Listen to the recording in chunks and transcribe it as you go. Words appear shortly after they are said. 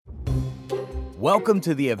Welcome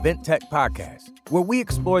to the Event Tech Podcast, where we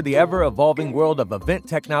explore the ever-evolving world of event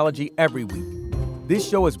technology every week. This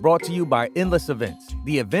show is brought to you by Endless Events,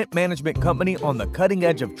 the event management company on the cutting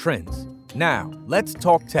edge of trends. Now, let's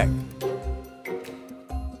talk tech.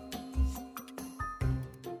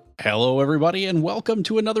 Hello, everybody, and welcome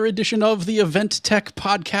to another edition of the Event Tech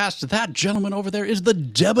Podcast. That gentleman over there is the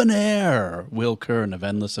debonair Will Curran of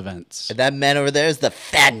Endless Events. And that man over there is the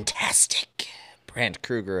fantastic Brandt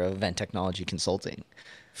Krueger of Event Technology Consulting.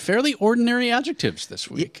 Fairly ordinary adjectives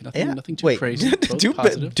this week. Nothing too crazy.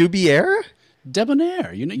 Dubier?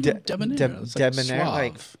 Debonair. You know debonair.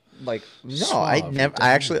 Debonair, like no, Suave,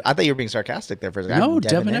 I thought you were being sarcastic there for a second. No,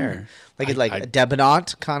 debonair. Debonair,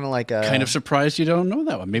 kind of like a. Kind of surprised you don't know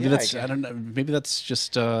that one. Maybe I don't know. Maybe that's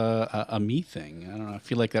just a me thing. I don't know. I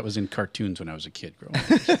feel like that was in cartoons when I was a kid growing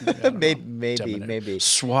up. Maybe.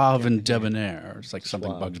 Suave and debonair. It's like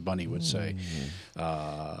something Bugs Bunny would say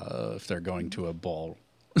if they're going to a ball.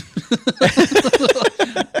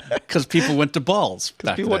 Because people went to balls.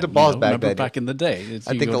 Back then, back in the day.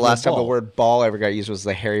 I think the last time the word ball ever got used was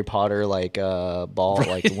the Harry Potter ball, right.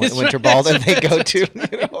 Like the winter ball that they go to. You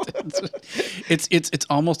know? It's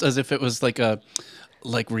almost as if it was like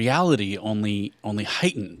reality only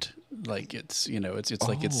heightened. Like it's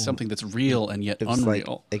like it's something that's real and yet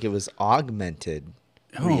unreal. Like it was augmented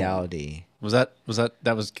reality. Was that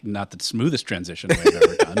not the smoothest transition we've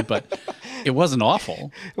ever done, but it wasn't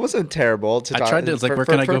awful. It wasn't terrible. I tried to. It's like, where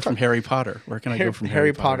can I go from Harry Potter? Where can I go from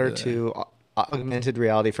Harry Potter to augmented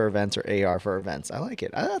reality for events or AR for events? I like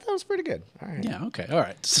it. I thought that was pretty good. All right. Yeah. Okay. All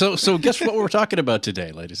right. So guess what we're talking about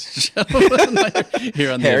today, ladies and gentlemen?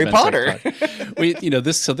 Here on the Harry Potter.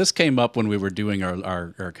 This came up when we were doing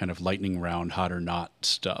our kind of lightning round, hot or not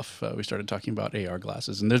stuff. We started talking about AR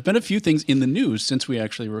glasses, and there's been a few things in the news since we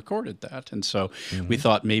actually recorded that, and so we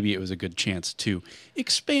thought maybe it was a good chance to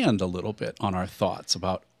expand a little bit on our thoughts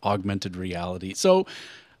about augmented reality. So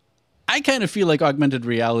I kind of feel like augmented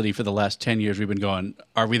reality for the last 10 years, we've been going,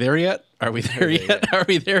 are we there yet? Are we there yet? Are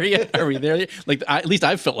we there yet? Are we there yet? Like, at least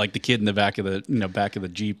I felt like the kid in the back of the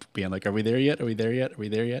Jeep being like, are we there yet? Are we there yet? Are we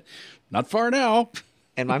there yet? Not far now.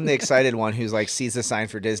 And I'm the excited one who's like sees the sign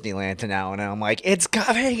for Disneyland now, and I'm like, it's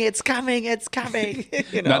coming. You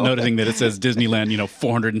know? Not noticing that it says Disneyland,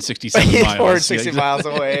 467 miles. 460 miles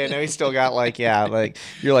away, and we still got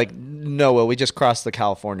you're like, no, well, we just crossed the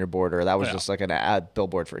California border. That was just like an ad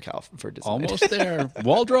billboard for Disneyland. Almost there.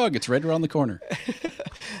 Wall drug, it's right around the corner.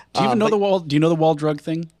 Do you even know the wall? Do you know the wall drug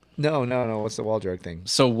thing? No. What's the wall drug thing?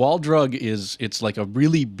 So wall drug it's like a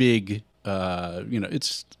really big,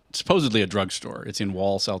 it's supposedly a drugstore. It's in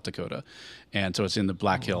Wall, South Dakota, and so it's in the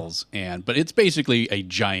Black Hills. But it's basically a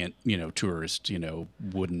giant, tourist,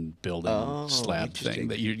 wooden building slab thing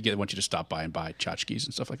that want you to stop by and buy tchotchkes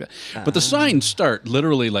and stuff like that. But the signs start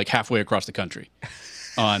literally like halfway across the country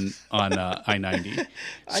on I-90.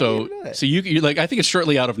 So you like, I think it's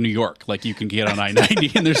shortly out of New York. Like you can get on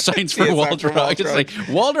I-90 and there's signs for wall drug. It's like,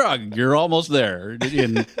 wall drug, you're almost there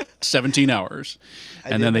in 17 hours.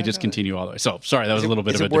 And then they just continue all the way. So, sorry, that was a little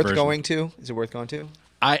bit of a diversion. Is it worth going to?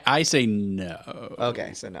 I say no.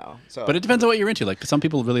 Okay, so no. But it depends on what you're into. Like, some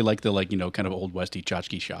people really like the kind of old westy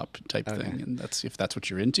tchotchke shop type thing. And if that's what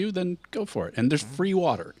you're into, then go for it. And there's free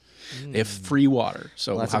water. They have free water.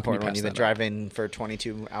 So that's how important can you when you drive in for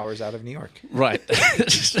 22 hours out of New York. Right.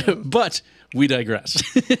 But we digress.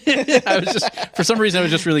 For some reason, I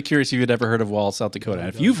was just really curious if you'd ever heard of Wall, South Dakota. And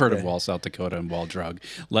if you've heard of Wall, South Dakota and Wall Drug,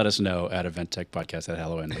 let us know at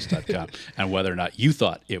eventtechpodcast@helloendless.com and whether or not you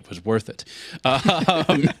thought it was worth it.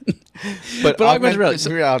 But augmented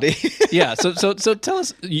reality. Yeah. So tell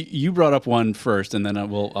us, you brought up one first, and then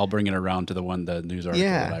I'll bring it around to the news article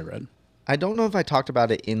that I read. I don't know if I talked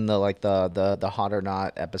about it in the hot or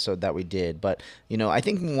not episode that we did, but I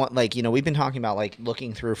think we've been talking about like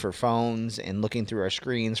looking through for phones and looking through our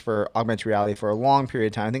screens for augmented reality for a long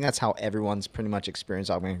period of time. I think that's how everyone's pretty much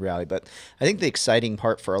experienced augmented reality. But I think the exciting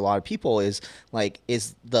part for a lot of people is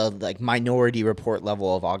the minority report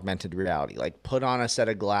level of augmented reality. Like put on a set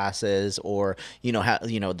of glasses, or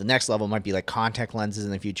the next level might be like contact lenses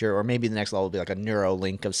in the future, or maybe the next level will be like a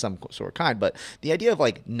Neuralink of some sort of kind. But the idea of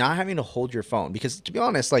like not having to hold your phone, because to be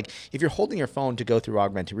honest, like if you're holding your phone to go through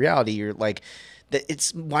augmented reality, you're like,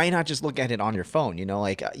 it's why not just look at it on your phone?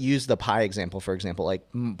 Like use the pie example, for example. Like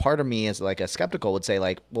part of me is like a skeptical would say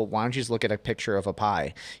like, well, why don't you just look at a picture of a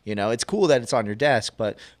pie? It's cool that it's on your desk,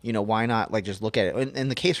 but why not like just look at it? In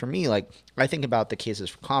the case for me, like I think about the cases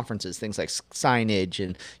for conferences, things like signage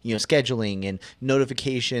and scheduling and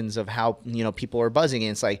notifications of how people are buzzing.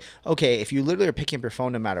 And it's like, okay, if you literally are picking up your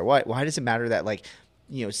phone no matter what, why does it matter that like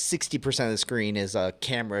 60% of the screen is a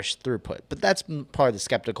camera throughput. But that's probably the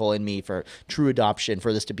skeptical in me for true adoption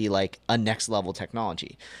for this to be like a next level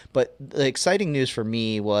technology. But the exciting news for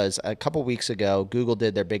me was a couple weeks ago, Google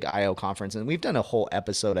did their big I/O conference, and we've done a whole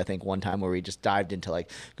episode, I think, one time where we just dived into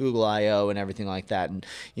like Google I/O and everything like that. And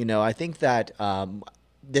I think that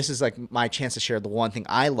this is like my chance to share the one thing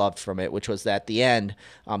I loved from it, which was that at the end,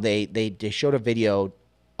 they showed a video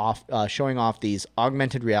showing off these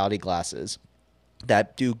augmented reality glasses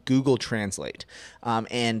that do Google Translate.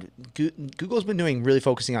 And Google's been really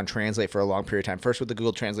focusing on Translate for a long period of time. First with the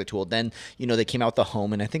Google Translate tool, then, they came out with the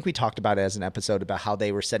Home. And I think we talked about it as an episode about how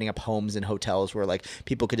they were setting up homes in hotels where like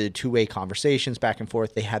people could do two-way conversations back and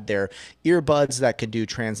forth. They had their earbuds that could do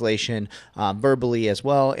translation verbally as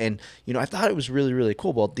well. And, I thought it was really, really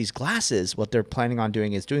cool. Well, these glasses, what they're planning on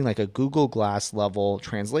doing is doing like a Google Glass level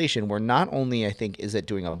translation where not only I think is it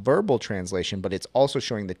doing a verbal translation, but it's also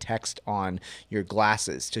showing the text on your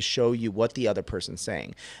glasses to show you what the other person's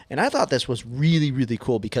saying. And I thought this was really, really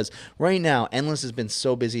cool because right now, Endless has been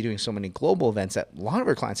so busy doing so many global events that a lot of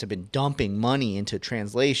our clients have been dumping money into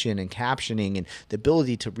translation and captioning and the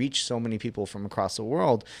ability to reach so many people from across the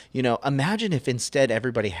world. Imagine if instead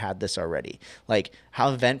everybody had this already. Like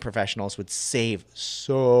how event professionals would save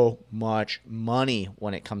so much money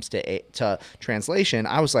when it comes to translation.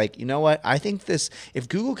 I was like, you know what? I think if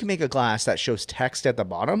Google can make a glass that shows text at the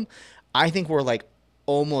bottom, I think we're like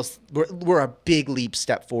we're a big leap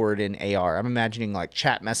step forward in AR. I'm imagining like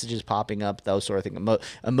chat messages popping up, those sort of things,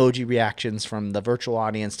 emoji reactions from the virtual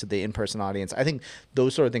audience to the in-person audience. I think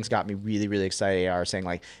those sort of things got me really, really excited. AR saying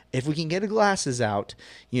like, if we can get the glasses out,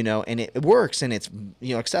 and it works and it's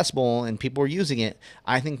accessible and people are using it,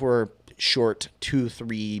 I think we're short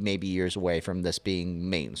 2-3 maybe years away from this being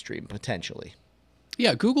mainstream potentially.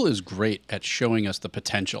 Yeah, Google is great at showing us the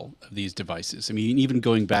potential of these devices. I mean, even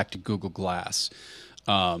going back to Google Glass,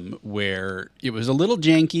 where it was a little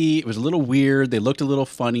janky, it was a little weird, they looked a little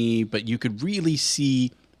funny, but you could really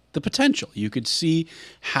see the potential. You could see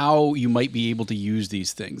how you might be able to use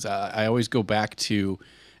these things. I always go back to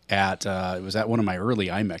it was at one of my early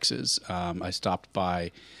IMEXs. I stopped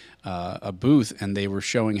by a booth and they were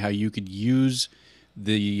showing how you could use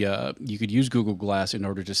you could use Google Glass in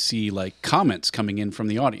order to see like comments coming in from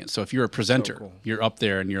the audience. So if you're a presenter, cool. You're up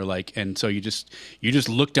there and you're like, and so you just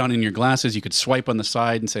look down in your glasses, you could swipe on the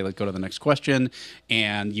side and say, like, go to the next question.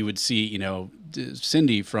 And you would see,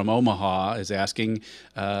 Cindy from Omaha is asking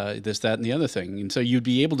this, that, and the other thing. And so you'd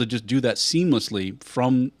be able to just do that seamlessly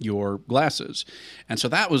from your glasses. And so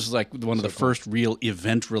that was like one of the first real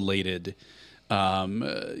event related,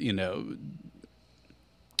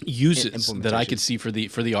 uses that I could see for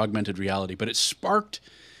the augmented reality, but it sparked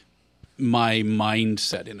my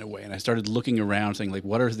mindset in a way, and I started looking around saying like,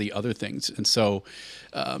 what are the other things? And so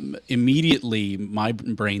immediately my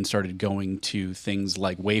brain started going to things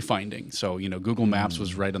like wayfinding. So Google Maps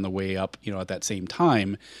was right on the way up at that same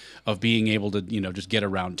time of being able to just get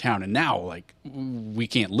around town. And now like we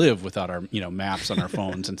can't live without our maps on our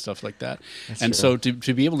phones and stuff like that. And so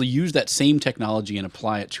to be able to use that same technology and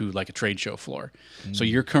apply it to like a trade show floor. So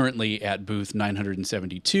you're currently at booth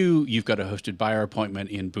 972. You've got a hosted buyer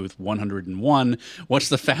appointment in booth 101. What's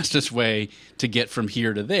the fastest way to get from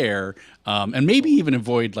here to there? And maybe even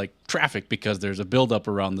avoid like traffic because there's a buildup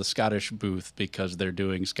around the Scottish booth because they're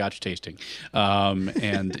doing Scotch tasting.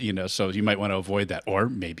 And, so you might want to avoid that, or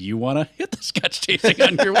maybe you want to hit the Scotch tasting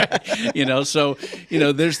on your way, so,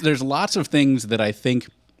 there's lots of things that I think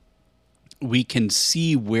we can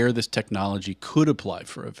see where this technology could apply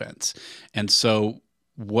for events. And so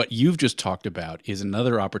what you've just talked about is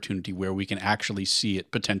another opportunity where we can actually see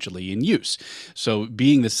it potentially in use. So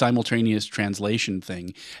being the simultaneous translation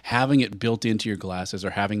thing, having it built into your glasses or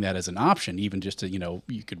having that as an option, even just to,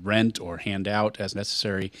 you could rent or hand out as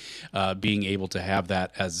necessary, being able to have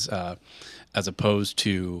that as opposed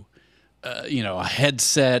to a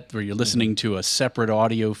headset where you're listening to a separate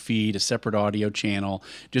audio feed, a separate audio channel,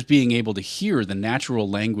 just being able to hear the natural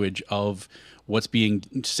language of what's being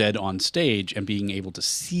said on stage and being able to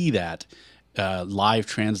see that live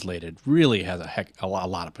translated really has a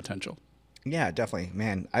lot of potential. Yeah, definitely,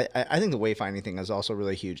 man. I think the wayfinding thing is also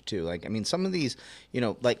really huge too. Like, I mean, some of these,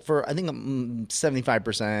 like for I think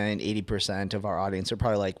 75%, 80% of our audience are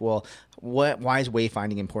probably like, well, why is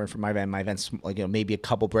wayfinding important for my event? My events, like, maybe a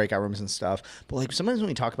couple breakout rooms and stuff. But like sometimes when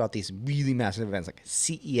we talk about these really massive events, like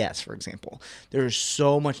CES, for example, there's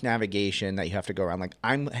so much navigation that you have to go around. Like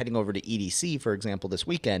I'm heading over to EDC, for example, this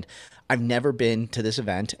weekend. I've never been to this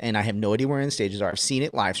event and I have no idea where any stages are. I've seen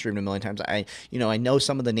it live streamed a million times. I know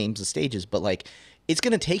some of the names of stages, but like it's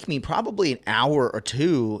going to take me probably an hour or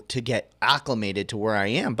two to get acclimated to where I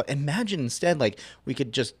am. But imagine instead, like, we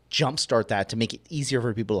could just jumpstart that to make it easier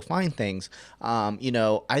for people to find things. I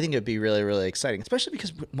think it'd be really, really exciting, especially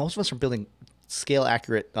because most of us are building scale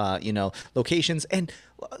accurate, locations. And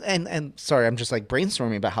sorry, I'm just like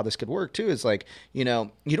brainstorming about how this could work too. Is like, you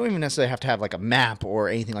don't even necessarily have to have like a map or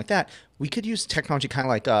anything like that. We could use technology kind of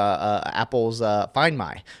like Apple's Find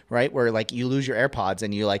My, right? Where like you lose your AirPods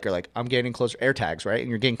and you like are like, I'm getting closer, AirTags, right? And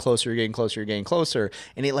you're getting closer, and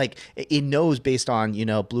it knows based on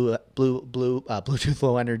Bluetooth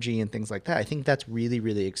Low Energy and things like that. I think that's really,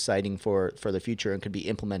 really exciting for the future and could be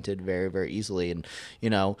implemented very, very easily. And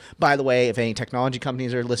by the way, if any technology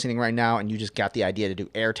companies are listening right now and you just got the idea to do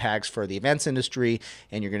AirTags for the events industry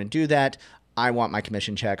and you're going to do that, I want my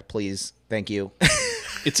commission check, please. Thank you.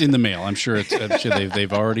 It's in the mail. I'm sure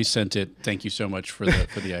they've already sent it. Thank you so much for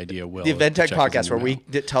the idea, Will. The Event Tech podcast, where we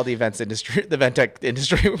tell the event tech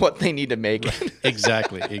industry what they need to make. Right.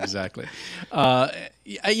 Exactly. Yeah,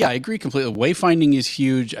 I agree completely. Wayfinding is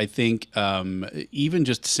huge. I think even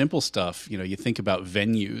just simple stuff. You think about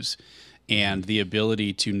venues and the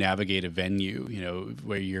ability to navigate a venue,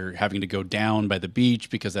 where you're having to go down by the beach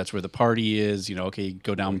because that's where the party is,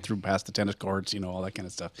 go down through past the tennis courts, all that kind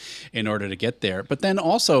of stuff in order to get there. But then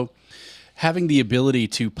also having the ability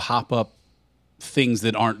to pop up things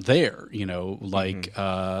that aren't there,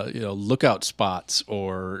 lookout spots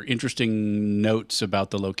or interesting notes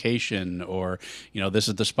about the location, or, this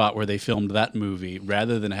is the spot where they filmed that movie,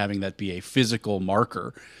 rather than having that be a physical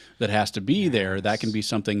marker that has to be there. That can be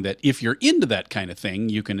something that if you're into that kind of thing,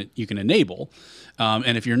 you can enable.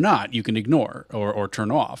 And if you're not, you can ignore or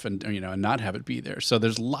turn off and not have it be there. So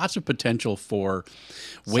there's lots of potential for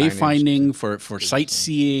wayfinding, for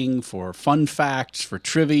sightseeing, for fun facts, for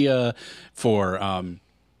trivia, for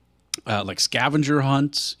like scavenger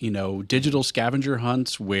hunts, digital scavenger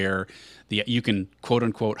hunts where you can quote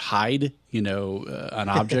unquote hide, an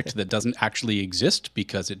object that doesn't actually exist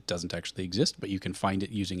because it doesn't actually exist, but you can find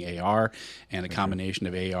it using AR and a combination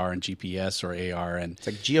of AR and GPS or AR and it's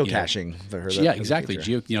like geocaching. Yeah, exactly.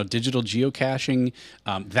 Digital geocaching.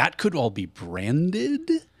 That could all be branded.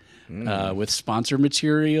 With sponsor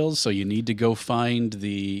materials, so you need to go find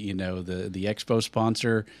the expo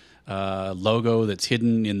sponsor logo that's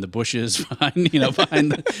hidden in the bushes behind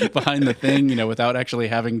the thing, without actually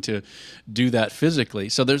having to do that physically.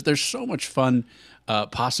 So there's so much fun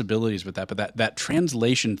possibilities with that. But that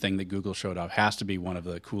translation thing that Google showed off has to be one of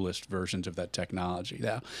the coolest versions of that technology.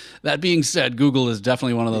 Now, that being said, Google is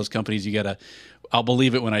definitely one of those companies I'll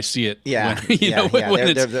believe it when I see it. Yeah,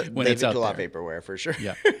 when it's out do a lot of there. vaporware for sure.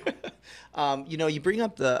 Yeah. You bring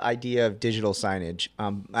up the idea of digital signage,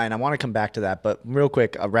 and I want to come back to that. But real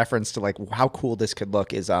quick, a reference to like how cool this could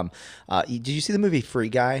look is, did you see the movie Free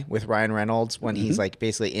Guy with Ryan Reynolds when he's like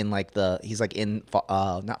basically in like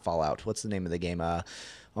not Fallout? What's the name of the game? Oh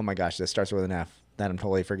my gosh, that starts with an F. That I'm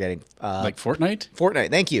totally forgetting. Like Fortnite?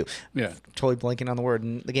 Fortnite, thank you. Yeah. Totally blanking on the word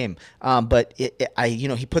in the game. But he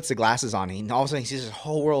puts the glasses on and all of a sudden he sees this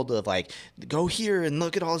whole world of like, go here and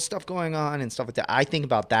look at all this stuff going on and stuff like that. I think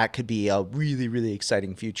about that could be a really, really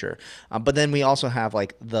exciting future. But then we also have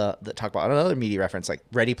like the talk about another media reference, like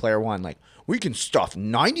Ready Player One, like we can stuff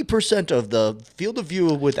 90% of the field of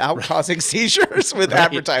view without causing seizures with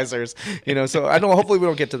advertisers, so I know hopefully we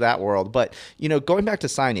don't get to that world, but going back to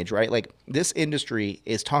signage, right? Like this industry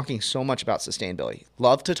is talking so much about sustainability,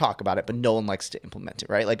 love to talk about it, but no one likes to implement it,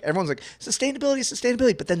 right? Like everyone's like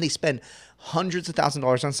sustainability, but then they spend hundreds of thousands of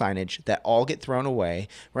dollars on signage that all get thrown away,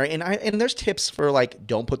 right? And there's tips for like,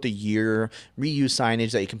 don't put the year reuse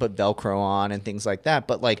signage that you can put Velcro on and things like that,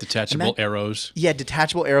 but like detachable arrows. Yeah,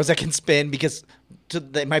 detachable arrows that can spin because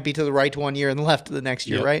they might be to the right one year and the left to the next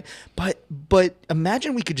year, right? But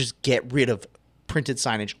imagine we could just get rid of printed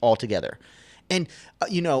signage altogether. And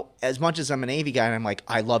as much as I'm an AV guy and I'm like,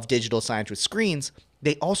 I love digital signage with screens,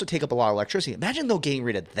 they also take up a lot of electricity. Imagine though getting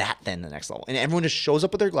rid of that then the next level. And everyone just shows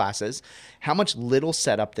up with their glasses, how much little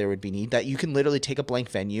setup there would be need that you can literally take a blank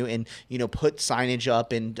venue and, put signage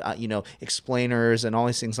up and, explainers and all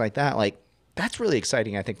these things like that. Like that's really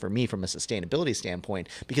exciting, I think, for me from a sustainability standpoint,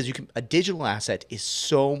 because a digital asset is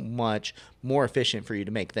so much more efficient for you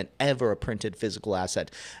to make than ever a printed physical asset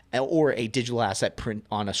or a digital asset print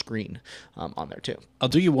on a screen on there too. I'll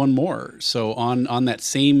do you one more. So on that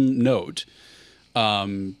same note,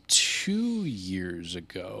 2 years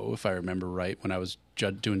ago, if I remember right, when I was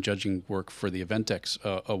doing judging work for the Eventex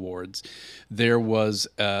Awards, there was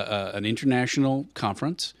an international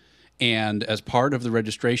conference. And as part of the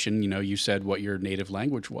registration, you said what your native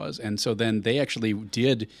language was. And so then they actually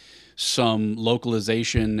did some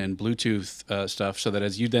localization and Bluetooth stuff, so that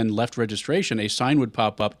as you then left registration, a sign would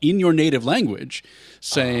pop up in your native language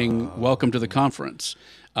saying, "Welcome to the conference."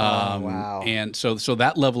 Wow. And so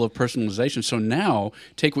that level of personalization. So now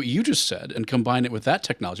take what you just said and combine it with that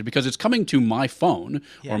technology, because it's coming to my phone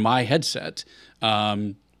or my headset.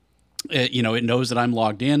 It knows that I'm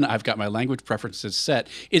logged in. I've got my language preferences set.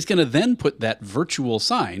 It's going to then put that virtual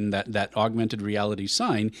sign, that augmented reality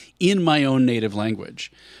sign, in my own native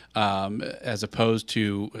language, as opposed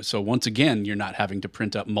to. So once again, you're not having to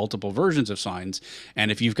print up multiple versions of signs. And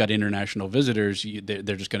if you've got international visitors,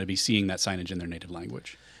 they're just going to be seeing that signage in their native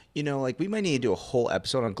language. Like we might need to do a whole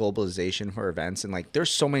episode on globalization for events, and like there's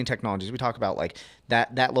so many technologies we talk about, like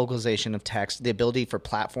that localization of text, the ability for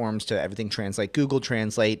platforms to everything translate, Google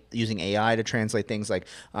Translate, using AI to translate things. Like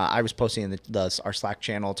I was posting in our Slack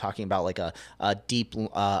channel talking about like a deep,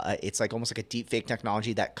 it's like almost like a deep fake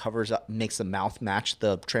technology that covers up, makes the mouth match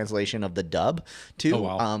the translation of the dub too. Oh,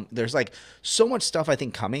 wow. There's like so much stuff I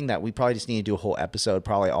think coming that we probably just need to do a whole episode,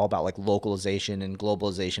 probably all about like localization and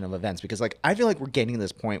globalization of events, because like I feel like we're getting to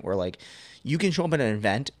this point where like you can show up at an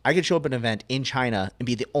event. I could show up at an event in China and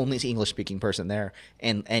be the only English speaking person there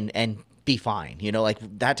and be fine. Like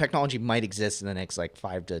that technology might exist in the next like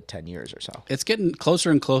 5 to 10 years or so. It's getting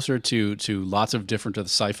closer and closer to lots of different of the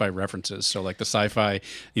sci-fi references. So like the sci-fi,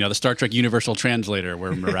 the Star Trek Universal Translator,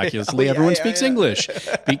 where miraculously everyone speaks English.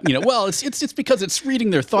 Well, it's because it's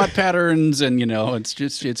reading their thought patterns, and it's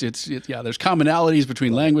there's commonalities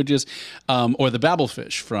between languages, or the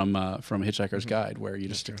Babelfish from Hitchhiker's Guide, where you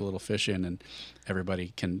just stick the little fish in and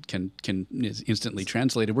everybody can is instantly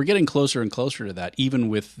translated. We're getting closer and closer to that, even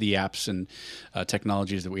with the apps and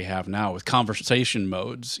technologies that we have now, with conversation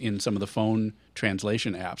modes in some of the phone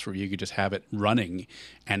translation apps, where you could just have it running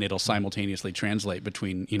and it'll simultaneously translate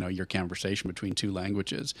between your conversation between two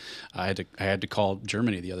languages. I had to call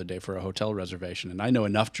Germany the other day for a hotel reservation, and I know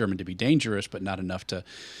enough German to be dangerous, but not enough to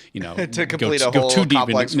to complete go too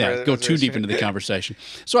deep into the conversation.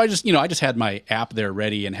 So I just had my app there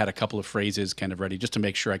ready and had a couple of phrases kind of ready, just to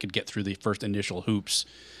make sure I could get through the first initial hoops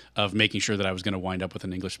of making sure that I was going to wind up with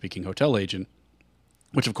an English-speaking hotel agent,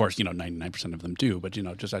 which of course 99% of them do, but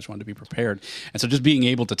I just wanted to be prepared. And so just being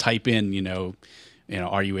able to type in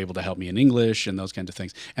are you able to help me in English, and those kinds of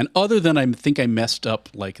things. And other than I think I messed up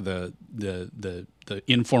like the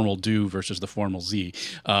informal do versus the formal Z,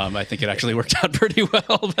 I think it actually worked out pretty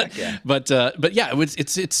well. But yeah,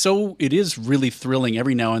 it is really thrilling.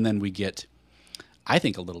 Every now and then we get, I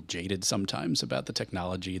think, a little jaded sometimes about the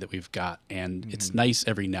technology that we've got, and it's nice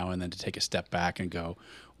every now and then to take a step back and go,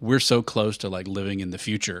 we're so close to like living in the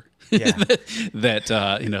future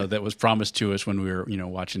that was promised to us when we were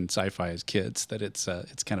watching sci-fi as kids, that it's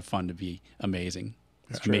kind of fun to be amazed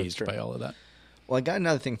by all of that. Well, I got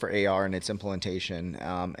another thing for AR and its implementation,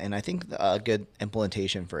 and I think a good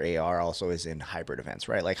implementation for AR also is in hybrid events,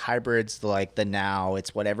 right? Like hybrids, like the now,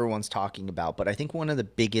 it's what everyone's talking about. But I think one of the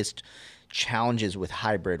biggest challenges with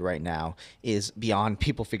hybrid right now is beyond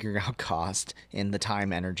people figuring out cost and the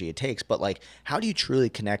time, energy it takes, but like how do you truly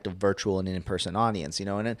connect a virtual and an in-person audience?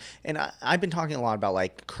 And I've been talking a lot about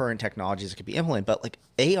like current technologies that could be implemented, but like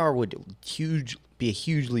AR would be a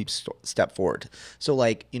huge step forward. So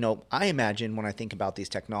like, I imagine when I think about these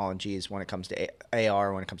technologies, when it comes to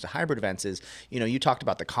AR, when it comes to hybrid events, is, you talked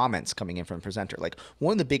about the comments coming in from the presenter. Like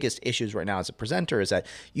one of the biggest issues right now as a presenter is that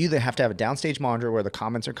you either have to have a downstage monitor where the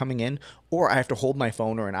comments are coming in, or I have to hold my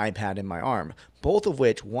phone or an iPad in my arm, both of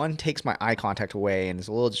which, one takes my eye contact away and is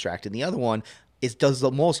a little distracted. The other one does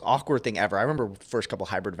the most awkward thing ever. I remember first couple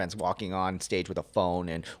hybrid events walking on stage with a phone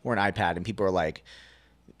or an iPad, and people are like,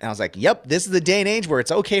 and I was like, yep, this is the day and age where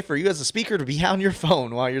it's okay for you as a speaker to be on your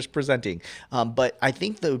phone while you're presenting. But I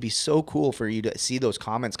think that would be so cool for you to see those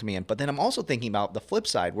comments coming in. But then I'm also thinking about the flip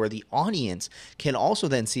side, where the audience can also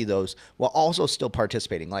then see those while also still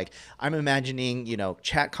participating. Like I'm imagining,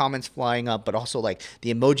 chat comments flying up, but also like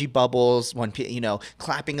the emoji bubbles, when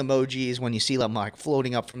clapping emojis, when you see them like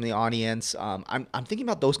floating up from the audience. I'm thinking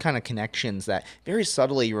about those kind of connections that very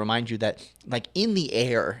subtly remind you that like in the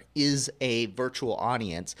air is a virtual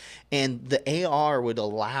audience, and the AR would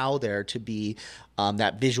allow there to be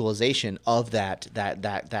that visualization of that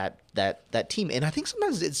team. And I think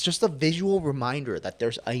sometimes it's just a visual reminder that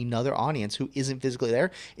there's another audience who isn't physically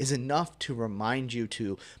there is enough to remind you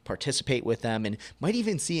to participate with them, and might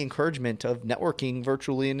even see encouragement of networking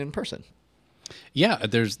virtually and in person. Yeah,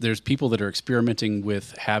 there's people that are experimenting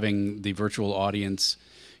with having the virtual audience,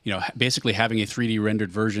 basically having a 3D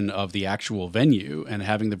rendered version of the actual venue, and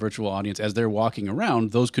having the virtual audience as they're walking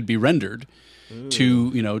around, those could be rendered to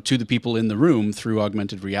the people in the room through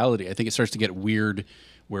augmented reality. I think it starts to get weird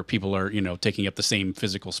where people are, taking up the same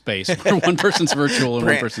physical space, where one person's virtual and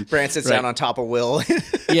one person. Brant sits down on top of Will.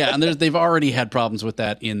 Yeah, and they've already had problems with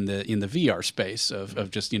that in the VR space of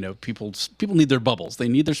just people need their bubbles, they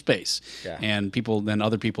need their space, and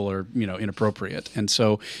other people are inappropriate, and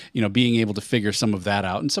so being able to figure some of that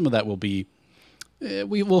out, and some of that will be.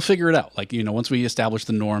 We will figure it out. Like, once we establish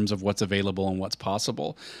the norms of what's available and what's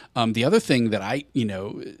possible. The other thing that I,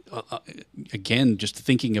 again, just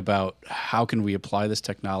thinking about how can we apply this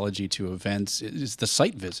technology to events is the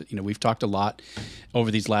site visit. We've talked a lot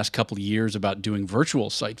over these last couple of years about doing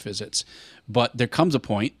virtual site visits, but there comes a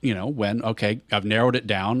point, when, okay, I've narrowed it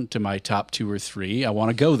down to my top 2 or 3. I want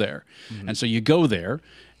to go there. Mm-hmm. And so you go there.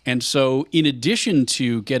 And so in addition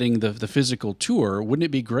to getting the physical tour, wouldn't it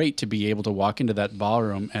be great to be able to walk into that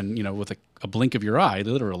ballroom and, with a blink of your eye,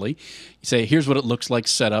 literally, say, here's what it looks like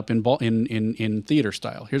set up in theater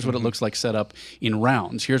style. Here's what it looks like set up in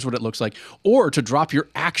rounds. Here's what it looks like. Or to drop your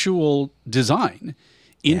actual design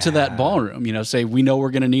into that ballroom, say, we know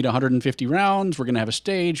we're going to need 150 rounds, we're going to have a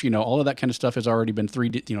stage, all of that kind of stuff has already been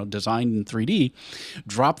 3D, designed in 3D.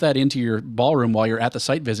 Drop that into your ballroom while you're at the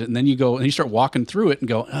site visit, and then you go and you start walking through it and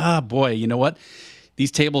go, boy, you know what?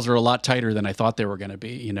 These tables are a lot tighter than I thought they were going to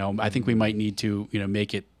be. I think we might need to,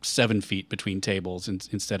 make it 7 feet between tables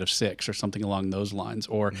instead of 6 or something along those lines.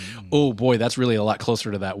 Or, oh boy, that's really a lot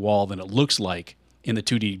closer to that wall than it looks like in the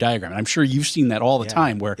 2D diagram. And I'm sure you've seen that all the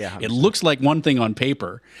time, where it looks like one thing on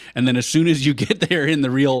paper, and then as soon as you get there in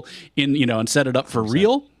the real, and set it up for 100%.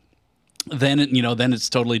 Real, then it's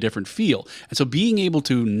totally different feel. And so being able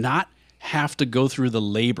to not have to go through the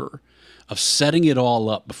labor of setting it all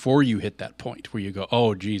up before you hit that point where you go,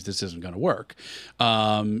 oh, geez, this isn't going to work,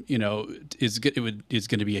 is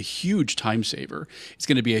going to be a huge time saver. It's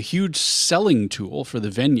going to be a huge selling tool for the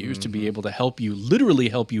venues to be able to literally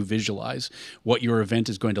help you visualize what your event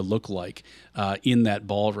is going to look like in that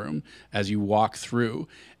ballroom as you walk through.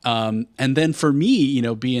 And then for me,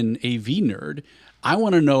 being AV nerd, I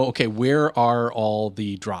want to know, okay, where are all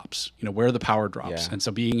the drops? Where are the power drops? And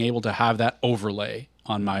so being able to have that overlay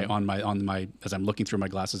on my as I'm looking through my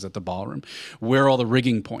glasses at the ballroom, where are all the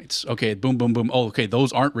rigging points? Okay, boom, boom, boom. Oh, okay,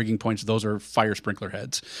 those aren't rigging points; those are fire sprinkler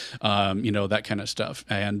heads. That kind of stuff.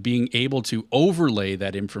 And being able to overlay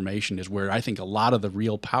that information is where I think a lot of the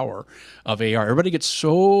real power of AR. Everybody gets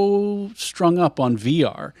so strung up on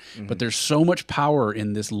VR, but there's so much power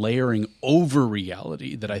in this layering over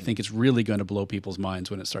reality that I think it's really going to blow people's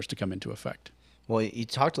minds when it starts to come into effect. Well, you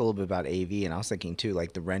talked a little bit about AV, and I was thinking too,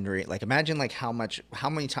 like the rendering. Like, imagine like how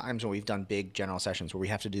many times when we've done big general sessions where we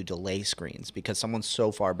have to do delay screens because someone's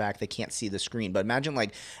so far back they can't see the screen. But imagine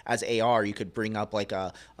like as AR, you could bring up like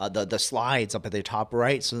the slides up at the top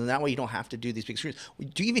right, so then that way you don't have to do these big screens.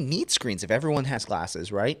 Do you even need screens if everyone has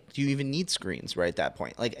glasses, right? Do you even need screens right at that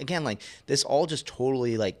point? Like again, like this all just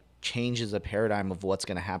totally like changes the paradigm of what's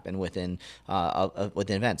going to happen within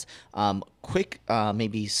events. Quick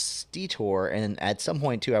maybe detour, and at some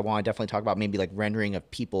point too I want to definitely talk about maybe like rendering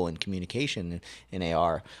of people and communication in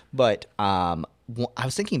AR. But I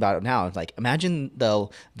was thinking about it now. Like, imagine the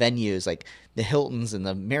venues like the Hiltons and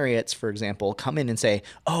the Marriotts, for example, come in and say,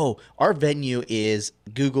 "Oh, our venue is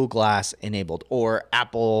Google Glass enabled or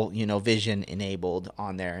Apple, Vision enabled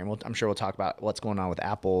on there." And I'm sure we'll talk about what's going on with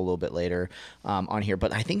Apple a little bit later on here.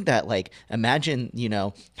 But I think that like imagine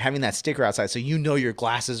having that sticker outside, so your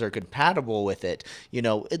glasses are compatible with it.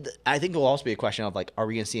 I think it will also be a question of like, are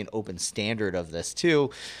we going to see an open standard of this too?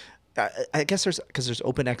 I guess there's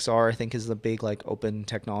OpenXR, I think, is the big like open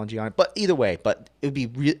technology on it. But either way, it would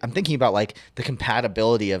be I'm thinking about like the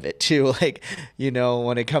compatibility of it too. Like,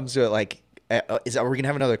 when it comes to it, like, are we gonna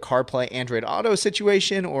have another CarPlay Android Auto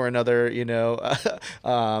situation or another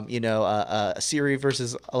Siri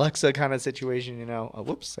versus Alexa kind of situation?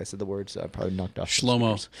 Whoops, I said the words. I probably knocked off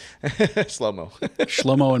Shlomo.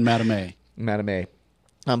 Shlomo and Madame.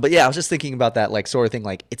 But yeah, I was just thinking about that like sort of thing,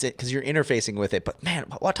 like it's because you're interfacing with it. But man,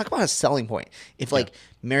 talk about a selling point. If like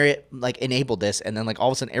Marriott like enabled this, and then like all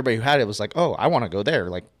of a sudden everybody who had it was like, oh, I want to go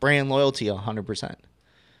there. Like brand loyalty, 100%.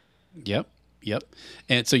 Yep.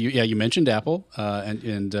 And so you mentioned Apple,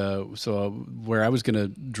 and so where I was going to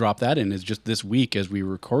drop that in is just this week as we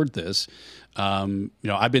record this.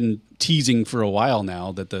 I've been teasing for a while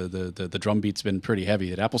now that the drum beat's been pretty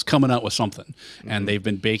heavy, that Apple's coming out with something, and they've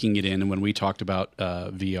been baking it in. And when we talked about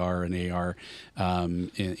VR and AR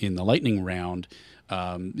in the lightning round,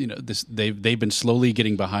 they've been slowly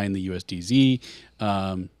getting behind the USDZ.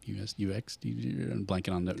 UX. I'm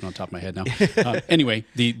blanking on top of my head now. Anyway,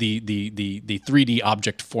 the 3D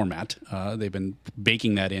object format. They've been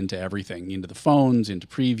baking that into everything, into the phones, into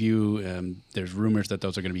Preview. There's rumors that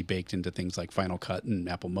those are going to be baked into things like Final Cut and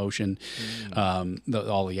Apple Motion,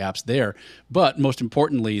 all the apps there. But most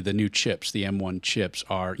importantly, the new chips, the M1 chips,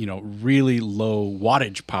 are really low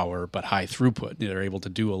wattage power but high throughput. They're able to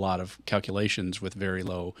do a lot of calculations with very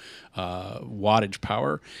low wattage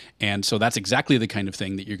power, and so that's exactly the kind of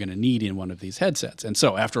thing that you're going to need in one of these headsets. And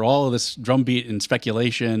so after all of this drumbeat and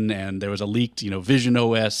speculation, and there was a leaked Vision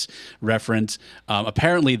OS reference,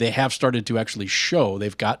 apparently they have started to actually show,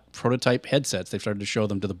 they've got prototype headsets, they've started to show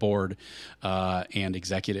them to the board and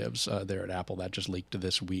executives there at Apple. That just leaked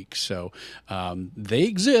this week. So they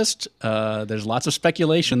exist. There's lots of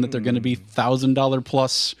speculation that they're going to be $1,000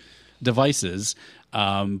 plus devices,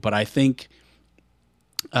 but I think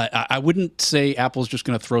I wouldn't say Apple's just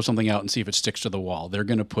going to throw something out and see if it sticks to the wall. They're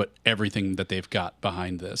going to put everything that they've got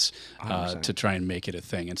behind this to try and make it a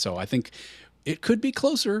thing. And so I think it could be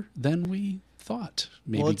closer than we thought,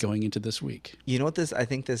 maybe going into this week. You know what I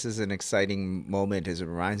think this is an exciting moment, is it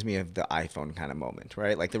reminds me of the iPhone kind of moment,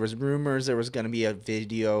 right? Like there was rumors there was going to be a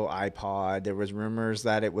video iPod. There was rumors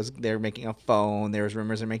that they're making a phone. There was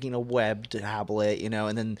rumors they're making a web tablet,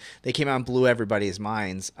 and then they came out and blew everybody's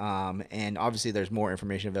minds. And obviously there's more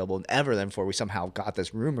information available than ever than before we somehow got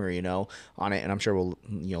this rumor, on it. And I'm sure we'll,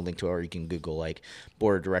 link to it, or you can Google like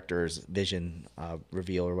board of directors vision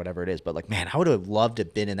reveal or whatever it is. But like, man, I would have loved to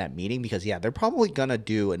have been in that meeting, because they're probably gonna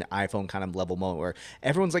do an iPhone kind of level moment where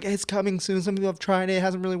everyone's like, hey, it's coming soon. Some people have tried it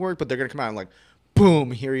hasn't really worked, but they're gonna come out and like,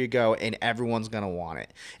 boom, here you go, and everyone's gonna want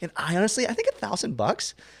it. And I honestly think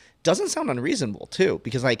 $1,000 doesn't sound unreasonable too,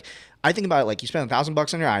 because like I think about it, like you spend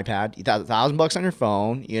 $1,000 on your iPad, $1,000 on your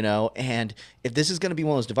phone, and if this is going to be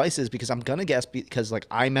one of those devices, because I'm going to guess, because like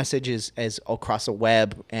iMessage is across the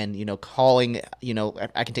web, and calling,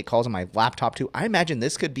 I can take calls on my laptop too. I imagine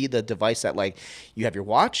this could be the device that like you have your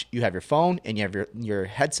watch, you have your phone, and you have your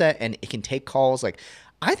headset, and it can take calls. Like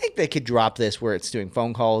I think they could drop this where it's doing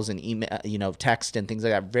phone calls and email, text and things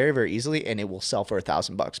like that very, very easily, and it will sell for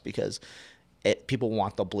 $1,000 because people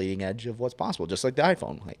want the bleeding edge of what's possible, just like the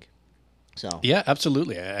iPhone. So yeah,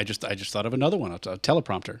 absolutely. I just thought of another one, a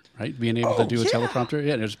teleprompter, right? Being able to do a teleprompter,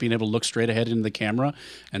 just being able to look straight ahead into the camera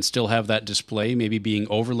and still have that display maybe being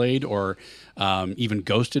overlaid or even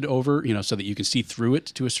ghosted over, so that you can see through it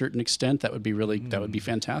to a certain extent. That would be that would be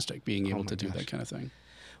fantastic, being able to do that kind of thing.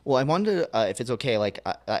 Well, I wonder if it's okay. Like,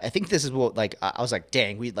 I think this is what, like, I was like,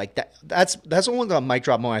 dang, we like that. That's only the mic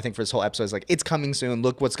drop moment I think for this whole episode. Is like, it's coming soon.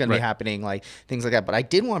 Look what's going to be happening, like things like that. But I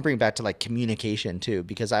did want to bring it back to like communication too,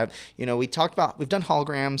 because we've done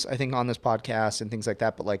holograms, I think, on this podcast and things like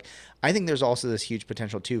that. But like, I think there's also this huge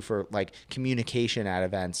potential too for like communication at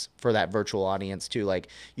events for that virtual audience too. Like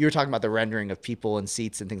you were talking about the rendering of people and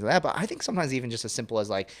seats and things like that. But I think sometimes even just as simple as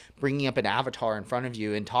like bringing up an avatar in front of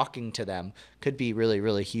you and talking to them could be really,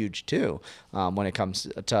 really huge too, when it comes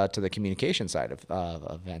to the communication side of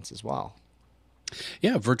events as well.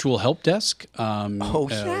 Yeah, virtual help desk. When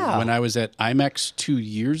I was at IMAX 2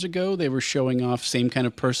 years ago, they were showing off same kind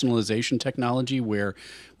of personalization technology where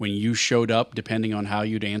when you showed up, depending on how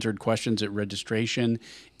you'd answered questions at registration,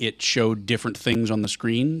 it showed different things on the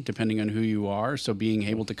screen depending on who you are. So being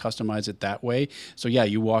able to customize it that way. So yeah,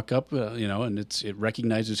 you walk up, and it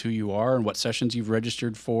recognizes who you are and what sessions you've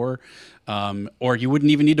registered for. Or you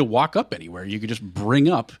wouldn't even need to walk up anywhere. You could just bring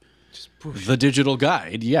up the digital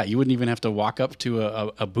guide. Yeah, you wouldn't even have to walk up to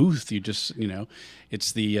a booth. You just,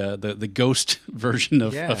 it's the ghost version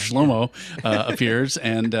of Shlomo appears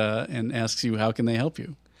and asks you, how can they help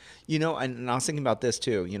you? And I was thinking about this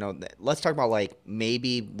too. Let's talk about like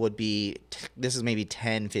this is maybe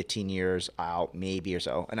 10, 15 years out, maybe or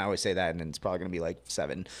so. And I always say that, and it's probably going to be like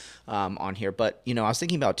 7 on here. But, I was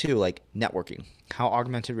thinking about too, like networking, how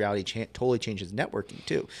augmented reality totally changes networking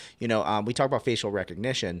too. We talk about facial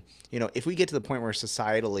recognition. If we get to the point where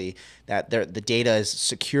societally that the data is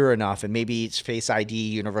secure enough, and maybe it's Face ID,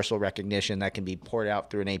 universal recognition that can be poured out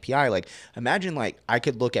through an API, like imagine like I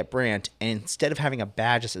could look at Brandt, and instead of having a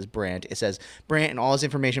badge that says Brandt, it says Brandt, and all his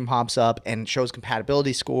information pops up and shows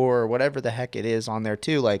compatibility score or whatever the heck it is on there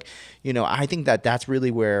too. Like, I think that's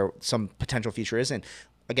really where some potential feature is. And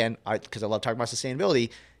again, because I love talking about sustainability,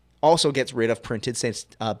 also gets rid of printed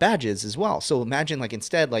badges as well. So imagine like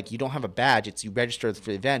instead, like you don't have a badge, it's you register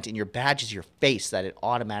for the event and your badge is your face that it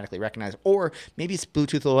automatically recognizes. Or maybe it's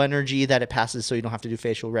Bluetooth Low Energy that it passes so you don't have to do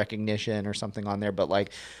facial recognition or something on there. But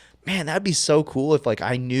like, man, that'd be so cool if like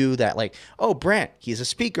I knew that like, oh, Brandt, he's a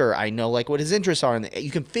speaker. I know like what his interests are. And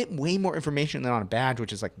you can fit way more information than on a badge,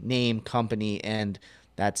 which is like name, company, and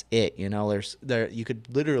that's it. You know, you could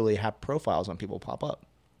literally have profiles on people pop up.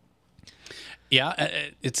 Yeah,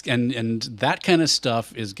 it's and that kind of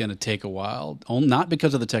stuff is going to take a while, not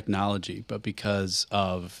because of the technology, but because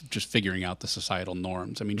of just figuring out the societal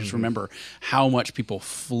norms. I mean, just remember how much people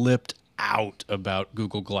flipped out about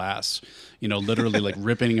Google Glass, you know, literally like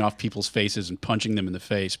ripping off people's faces and punching them in the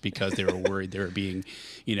face because they were worried they were being,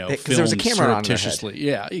 you know, filmed there was a camera on their head. surreptitiously.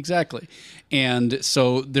 Yeah, exactly. And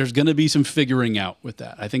so there's going to be some figuring out with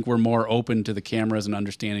that. I think we're more open to the cameras and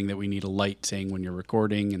understanding that we need a light saying when you're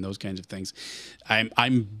recording and those kinds of things.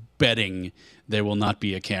 I'm betting there will not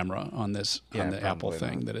be a camera on this on the Apple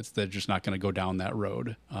thing. Not. They're just not going to go down that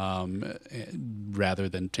road, rather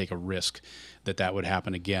than take a risk that would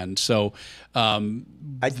happen again. So I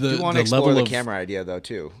do want to explore the camera idea though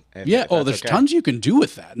too. If there's tons you can do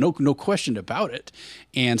with that. No question about it.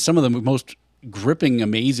 And some of the most gripping,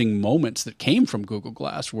 amazing moments that came from Google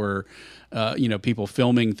Glass were, people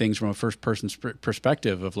filming things from a first-person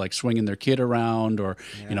perspective of like swinging their kid around, or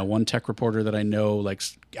one tech reporter that I know like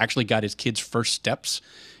actually got his kid's first steps,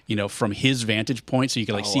 from his vantage point, so you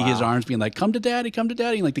could see his arms being like, "Come to daddy,"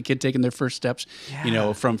 and like the kid taking their first steps,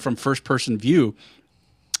 from first-person view.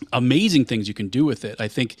 Amazing things you can do with it.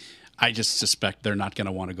 I just suspect they're not going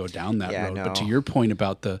to want to go down that road. No. But to your point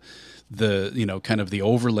about the kind of the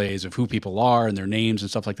overlays of who people are and their names and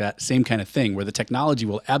stuff like that, same kind of thing, where the technology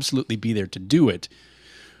will absolutely be there to do it.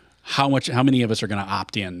 How many of us are going to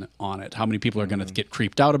opt in on it? How many people are going to get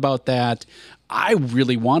creeped out about that? I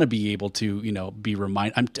really want to be able to, be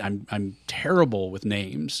reminded. I'm terrible with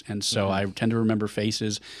names, and so I tend to remember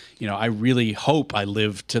faces. I really hope I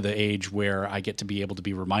live to the age where I get to be able to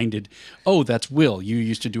be reminded. Oh, that's Will. You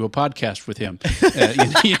used to do a podcast with him.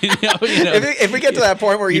 If we get to that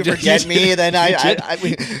point where you forget me, then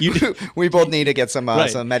we both need to get some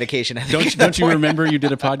medication. Don't you remember you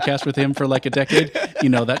did a podcast with him for like a decade?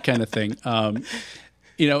 That kind of thing.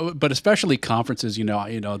 But especially conferences, going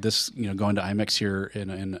to IMEX here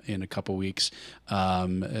in a couple weeks,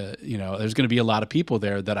 there's going to be a lot of people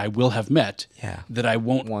there that I will have met that I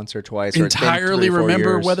won't once or twice entirely or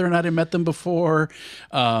remember whether or not I met them before.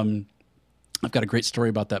 I've got a great story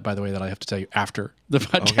about that, by the way, that I have to tell you after the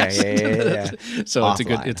podcast. Okay, yeah. So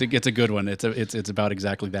offline. It's a good one. It's about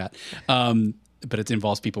exactly that. But it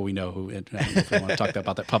involves people we know who, I don't know if we want to talk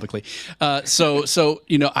about that publicly. So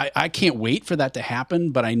I can't wait for that to happen,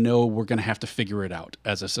 but I know we're going to have to figure it out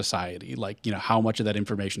as a society. Like, how much of that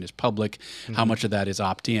information is public, how much of that is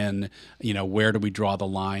opt-in, where do we draw the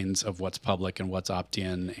lines of what's public and what's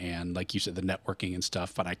opt-in, and like you said, the networking and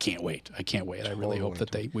stuff. But I can't wait. I really hope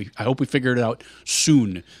that I hope we figure it out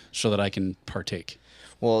soon so that I can partake.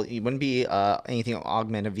 Well, it wouldn't be anything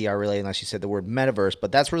augmented VR related unless you said the word metaverse,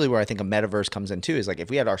 but that's really where I think a metaverse comes in too, is like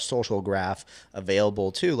if we had our social graph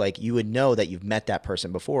available too, like you would know that you've met that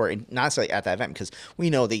person before, and not necessarily at that event, because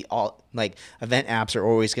we know event apps are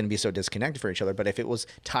always going to be so disconnected from each other, but if it was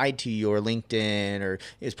tied to your LinkedIn, or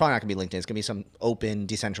it's probably not going to be LinkedIn, it's going to be some open,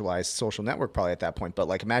 decentralized social network probably at that point, but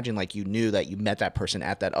like imagine like you knew that you met that person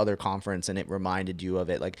at that other conference and it reminded you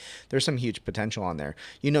of it. Like there's some huge potential on there.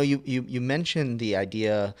 You mentioned the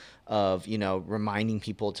idea of reminding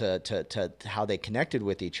people to how they connected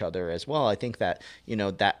with each other as well. I think that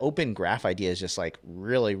that open graph idea is just like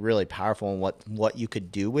really, really powerful, and what you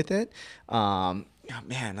could do with it.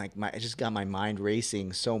 I just got my mind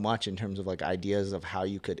racing so much in terms of like ideas of how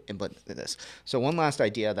you could implement this. So one last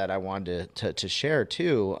idea that I wanted to share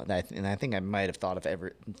too, and I think I might have thought of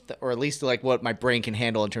or at least like what my brain can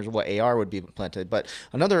handle in terms of what AR would be implemented. But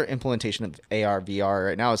another implementation of AR VR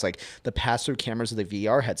right now is like the pass-through cameras of the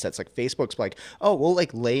VR headsets. Like Facebook's like, oh, we'll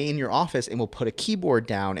like lay in your office and we'll put a keyboard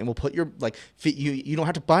down and we'll put your you don't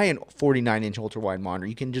have to buy a 49-inch ultra-wide monitor.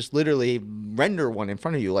 You can just literally render one in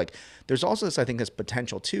front of you. Like there's also this, I think, this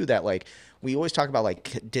potential too that like we always talk about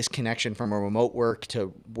like disconnection from a remote work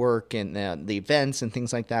to work and the events and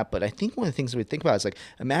things like that. But I think one of the things we think about is like,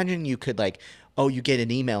 imagine you could like, you get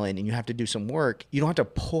an email in and you have to do some work. You don't have to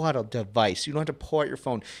pull out a device. You don't have to pull out your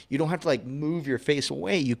phone. You don't have to like move your face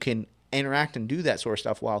away. You can interact and do that sort of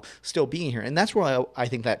stuff while still being here. And that's where I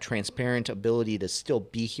think that transparent ability to still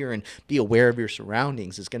be here and be aware of your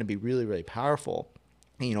surroundings is going to be really, really powerful.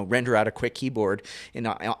 Render out a quick keyboard and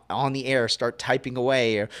on the air start typing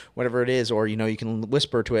away or whatever it is, or you can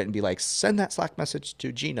whisper to it and be like, send that Slack message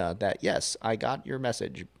to Gina that yes, I got your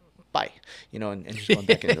message, bye, and just going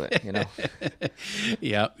back into it.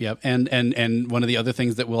 Yep. And one of the other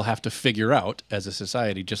things that we'll have to figure out as a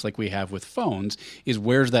society, just like we have with phones, is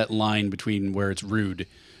where's that line between where it's rude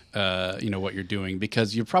what you're doing,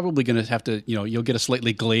 because you're probably going to have to, you'll get a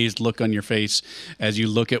slightly glazed look on your face as you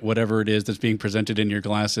look at whatever it is that's being presented in your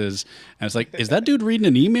glasses. And it's like, is that dude reading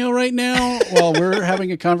an email right now while we're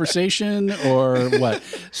having a conversation or what?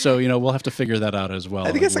 So, we'll have to figure that out as well.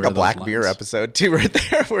 I think it's like a Black Mirror episode too, right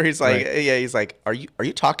there, where he's like, Right. yeah, he's like, are you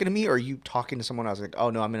talking to me or are you talking to someone else? Like, oh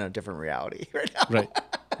no, I'm in a different reality right now.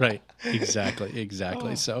 Right.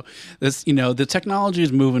 Exactly. So this, the technology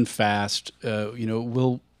is moving fast.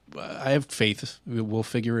 I have faith we'll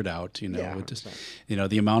figure it out. It just,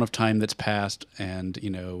 the amount of time that's passed, and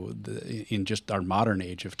in just our modern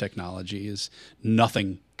age of technology is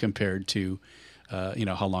nothing compared to,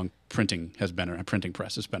 how long printing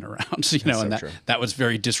press has been around. So, that was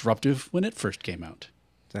very disruptive when it first came out.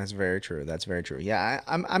 That's very true. Yeah,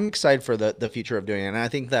 I'm excited for the future of doing it. And I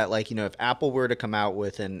think that, if Apple were to come out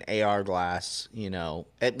with an AR glass,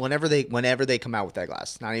 whenever they come out with that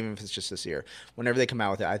glass, not even if it's just this year, whenever they come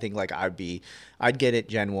out with it, I think I'd get it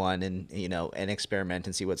Gen 1 and experiment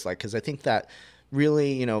and see what it's like. Because I think that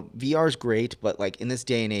really, VR is great, but in this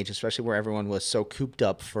day and age, especially where everyone was so cooped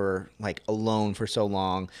up alone for so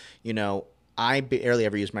long, I barely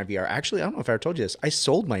ever use my VR. Actually, I don't know if I ever told you this. I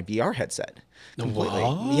sold my VR headset completely.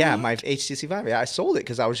 What? Yeah, my HTC Vive. Yeah, I sold it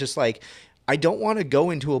because I was just like, I don't want to go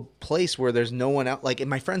into a place where there's no one out. And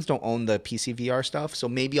my friends don't own the PC VR stuff, so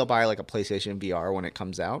maybe I'll buy a PlayStation VR when it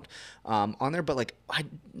comes out on there. But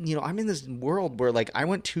I'm in this world where I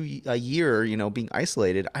went to a year, being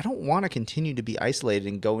isolated. I don't want to continue to be isolated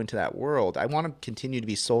and go into that world. I want to continue to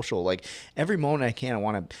be social. Every moment I can, I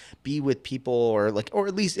want to be with people, or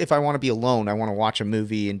at least if I want to be alone, I want to watch a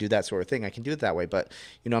movie and do that sort of thing. I can do it that way. But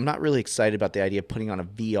I'm not really excited about the idea of putting on a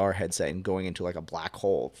VR headset and going into a black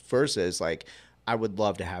hole versus I would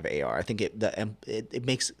love to have AR. I think it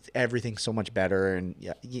makes everything so much better, and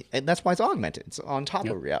and that's why it's augmented. It's on top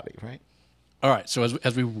of reality, right? All right. So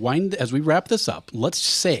as we wrap this up, let's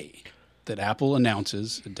say that Apple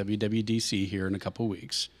announces at WWDC here in a couple of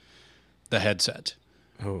weeks the headset.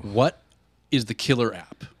 Oh. What is the killer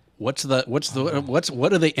app? What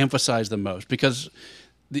do they emphasize the most? Because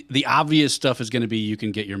the obvious stuff is going to be you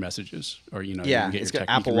can get your messages, or you can get your text.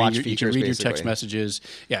 Apple Watch features. You can read your text basically. messages.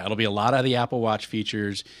 Yeah, it'll be a lot of the Apple Watch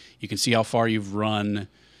features. You can see how far you've run.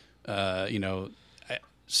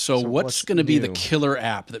 So what's going to be the killer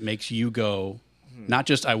app that makes you go, not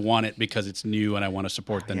just I want it because it's new and I want to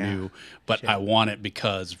support the new, but I want it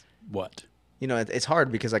because what? It's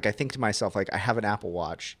hard because I think to myself, I have an Apple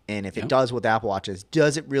Watch, and if it does what the Apple Watch is,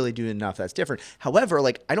 does it really do enough that's different? However,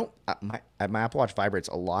 I don't, my Apple Watch vibrates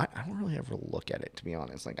a lot. I don't really ever look at it, to be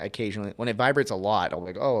honest. I occasionally, when it vibrates a lot, I'm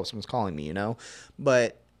like, oh, someone's calling me,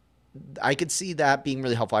 But I could see that being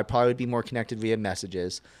really helpful. I probably would be more connected via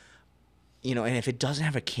messages, and if it doesn't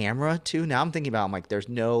have a camera too, now I'm thinking about, I'm like, there's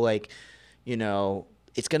no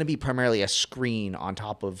it's going to be primarily a screen on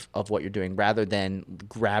top of what you're doing rather than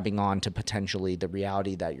grabbing on to potentially the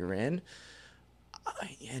reality that you're in.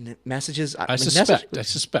 And messages. I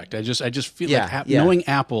suspect. I just feel knowing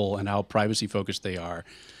Apple and how privacy focused they are,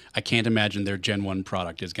 I can't imagine their Gen 1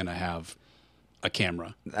 product is going to have a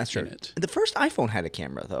camera. That's true. In it. The first iPhone had a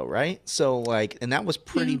camera though, right? So and that was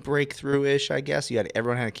pretty breakthrough-ish, I guess.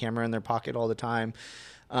 Everyone had a camera in their pocket all the time.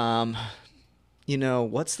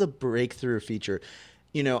 What's the breakthrough feature?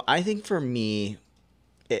 I think for me,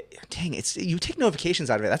 you take notifications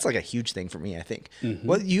out of it. That's a huge thing for me, I think. Mm-hmm.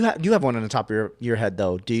 Well, you have one on the top of your head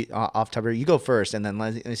though. Off the top of you go first, and then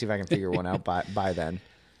let me see if I can figure one out by then.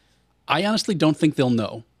 I honestly don't think they'll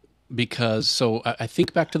know, because I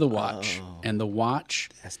think back to the watch and the watch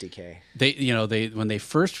SDK. They when they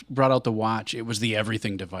first brought out the watch, it was the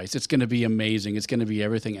everything device. It's going to be amazing. It's going to be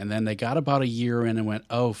everything. And then they got about a year in and went,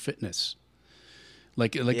 oh, fitness.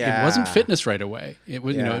 It wasn't fitness right away. It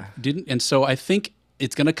was, it didn't. And so I think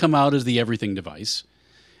it's going to come out as the everything device.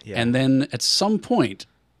 Yeah. And then at some point,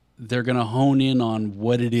 they're going to hone in on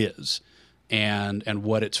what it is and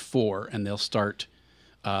what it's for. And they'll start,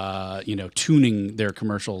 tuning their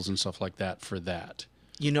commercials and stuff like that for that.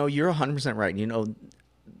 You're 100% right.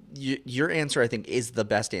 Your answer, I think, is the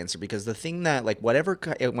best answer, because the thing that, whatever,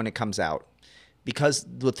 when it comes out, because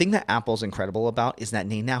the thing that Apple's incredible about is that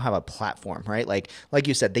they now have a platform, right? Like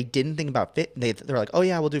you said, they didn't think about fit. They're like, oh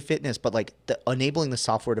yeah, we'll do fitness, but enabling the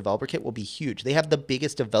software developer kit will be huge. They have the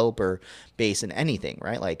biggest developer base in anything,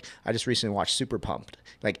 right? I just recently watched Super Pumped.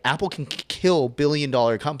 Apple can kill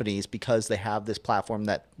billion-dollar companies because they have this platform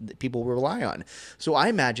that people rely on. So I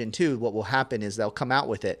imagine too, what will happen is they'll come out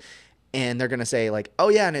with it, and they're going to say oh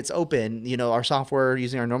yeah, and it's open. Our software,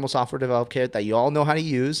 using our normal software developer kit that you all know how to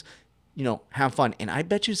use. Have fun. And I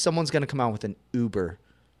bet you someone's going to come out with an Uber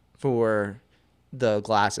for the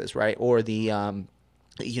glasses, right? Or the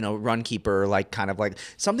Runkeeper, like kind of like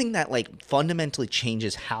something that like fundamentally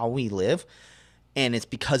changes how we live. And it's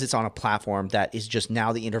because it's on a platform that is just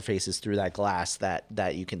now the interface is through that glass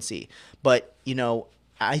that you can see. But,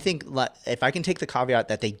 I think if I can take the caveat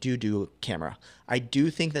that they do camera, I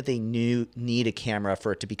do think that they need a camera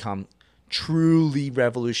for it to become truly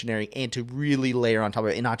revolutionary and to really layer on top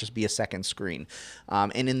of it and not just be a second screen.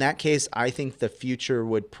 And in that case, I think the future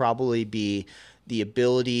would probably be the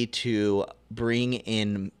ability to bring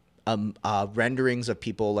in renderings of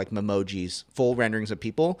people like memojis, full renderings of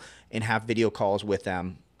people, and have video calls with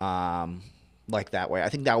them like that way. I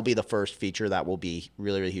think that will be the first feature that will be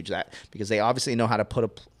really, really huge. That because they obviously know how to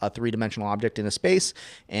put a three-dimensional object in a space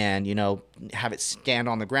and have it stand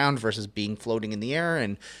on the ground versus being floating in the air.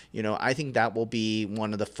 And I think that will be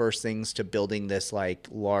one of the first things to building this like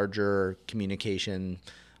larger communication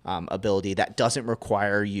ability that doesn't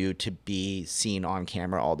require you to be seen on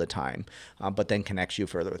camera all the time, but then connects you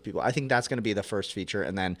further with people. I think that's going to be the first feature.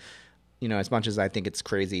 And then, as much as I think it's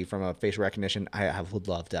crazy from a facial recognition, I would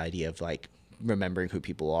love the idea of like remembering who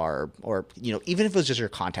people are, or even if it was just your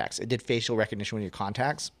contacts, it did facial recognition with your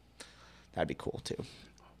contacts. That'd be cool too.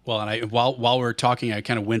 Well, and while we were talking, I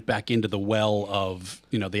kind of went back into the well of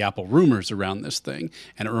the Apple rumors around this thing,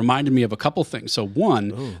 and it reminded me of a couple things. So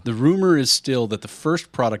one, the rumor is still that the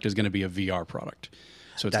first product is going to be a VR product.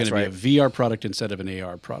 So it's going to be a VR product instead of an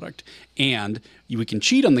AR product. And we can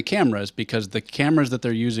cheat on the cameras because the cameras that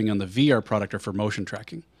they're using on the VR product are for motion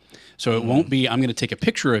tracking. So it won't be, I'm going to take a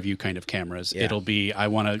picture of you kind of cameras. Yeah. It'll be, I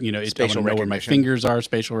want to, I want to know where my fingers are,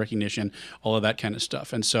 spatial recognition, all of that kind of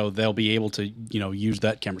stuff. And so they'll be able to, use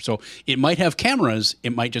that camera. So it might have cameras.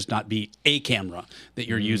 It might just not be a camera that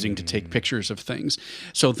you're using to take pictures of things.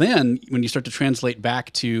 So then when you start to translate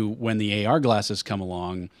back to when the AR glasses come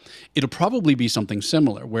along, it'll probably be something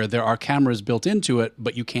similar where there are cameras built into it,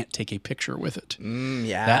 but you can't take a picture with it.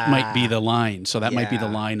 Yeah. That might be the line. So that might be the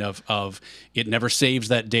line of it never saves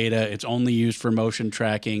that data. It's only used for motion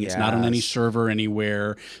tracking. It's not on any server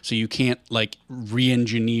anywhere. So you can't like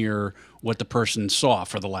re-engineer what the person saw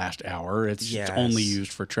for the last hour. It's only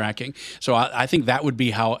used for tracking. So I think that would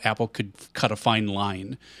be how Apple could cut a fine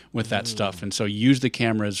line with that stuff. And so use the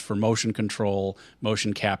cameras for motion control,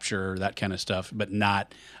 motion capture, that kind of stuff, but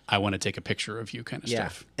not I want to take a picture of you kind of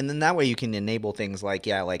stuff. And then that way you can enable things like,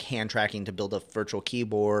 like hand tracking to build a virtual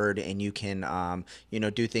keyboard, and you can,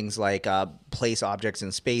 do things like place objects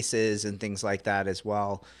in spaces and things like that as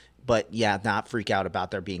well. But not freak out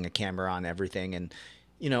about there being a camera on everything. And,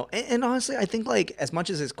 and honestly, I think like as much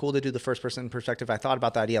as it's cool to do the first person perspective, I thought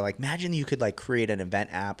about the idea, like imagine you could like create an event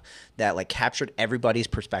app that like captured everybody's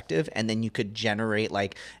perspective, and then you could generate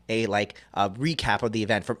like a recap of the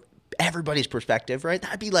event from everybody's perspective, right?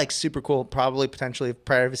 That'd be like super cool, probably potentially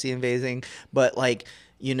privacy invading, but like,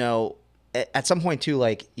 at some point too,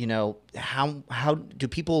 like, how do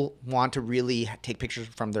people want to really take pictures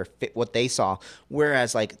from what they saw?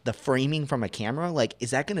 Whereas like the framing from a camera, like,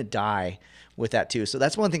 is that going to die with that too? So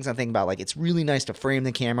that's one of the things I'm thinking about. Like, it's really nice to frame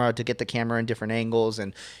the camera, to get the camera in different angles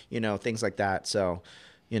and, things like that. So,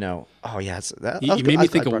 you made me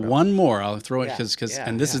think of one more. I'll throw it because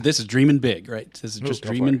this is dreaming big, right? This is just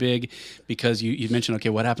dreaming big, because you mentioned, okay,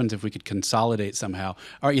 what happens if we could consolidate somehow?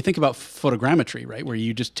 All right, you think about photogrammetry, right, where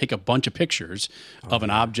you just take a bunch of pictures of an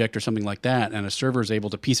object or something like that, and a server is able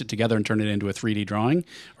to piece it together and turn it into a 3D drawing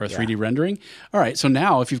or a 3D rendering. All right, so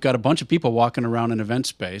now if you've got a bunch of people walking around an event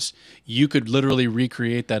space, you could literally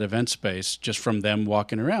recreate that event space just from them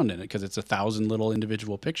walking around in it, because it's 1,000 little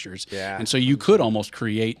individual pictures. Yeah. And so you could almost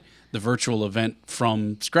create the virtual event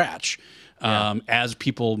from scratch as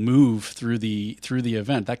people move through the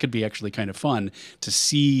event. That could be actually kind of fun to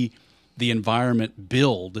see the environment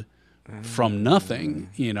build from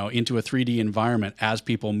nothing, into a 3D environment as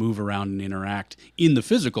people move around and interact in the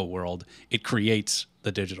physical world. It creates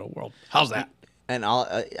the digital world. How's that? And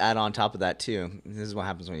I'll add on top of that too. This is what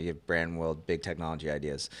happens when you give brand world big technology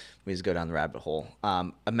ideas. We just go down the rabbit hole.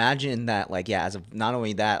 Imagine that, like, as of not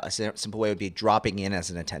only that, a simple way would be dropping in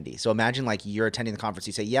as an attendee. So imagine like you're attending the conference.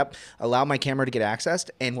 You say, "Yep, allow my camera to get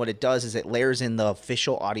accessed," and what it does is it layers in the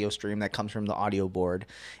official audio stream that comes from the audio board,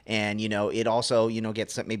 and it also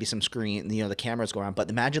gets maybe some screen. The cameras go around.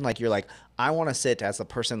 But imagine like you're like, I want to sit as the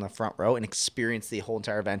person in the front row and experience the whole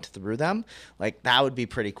entire event through them. Like that would be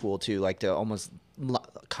pretty cool too. Like to almost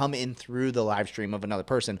come in through the live stream of another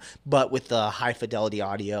person, but with the high fidelity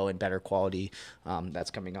audio and better quality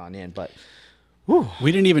that's coming on in. But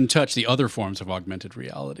We didn't even touch the other forms of augmented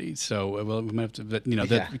reality. So we might have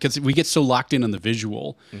to, because we get so locked in on the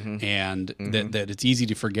visual, and that it's easy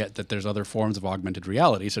to forget that there's other forms of augmented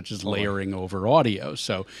reality, such as layering over audio.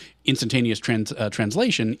 So instantaneous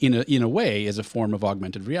translation, in a way, is a form of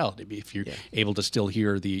augmented reality. If you're able to still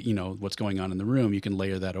hear the what's going on in the room, you can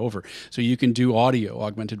layer that over. So you can do audio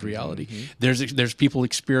augmented reality. There's people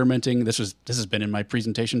experimenting. This has been in my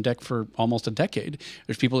presentation deck for almost a decade.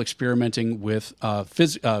 There's people experimenting with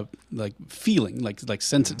like feeling, like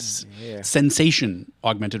sensation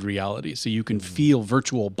augmented reality. So you can feel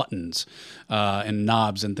virtual buttons and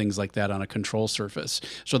knobs and things like that on a control surface.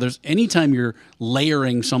 So anytime you're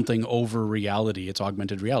layering something over reality, it's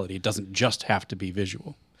augmented reality. It doesn't just have to be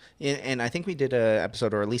visual. And I think we did an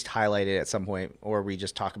episode, or at least highlighted at some point, or we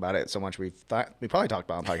just talk about it so much we probably talked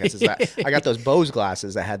about on podcasts. Is that I got those Bose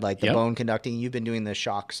glasses that had like the bone conducting. You've been doing the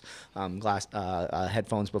Shocks glass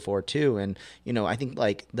headphones before too, and I think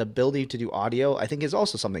like the ability to do audio, I think is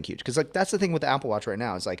also something huge, because like that's the thing with the Apple Watch right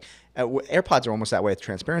now. It's like AirPods are almost that way with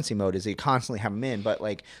transparency mode, is you constantly have them in, but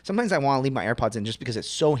like sometimes I want to leave my AirPods in just because it's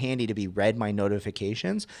so handy to be read my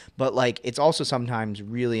notifications, but like it's also sometimes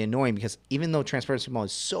really annoying because even though transparency mode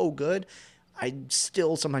is so good, I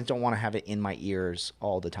still sometimes don't want to have it in my ears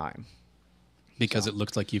all the time. Because it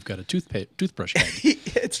looks like you've got a toothbrush head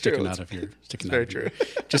it's sticking out of your ear.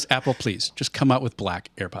 Just Apple, please, just come out with black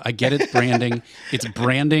AirPods. I get it, branding. It's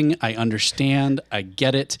branding. I understand. I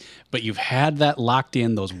get it. But you've had that locked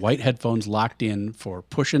in, those white headphones locked in for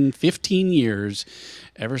pushing 15 years,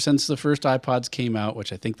 ever since the first iPods came out,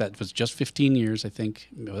 which I think that was just 15 years, I think.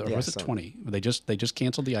 Or was it 20? They just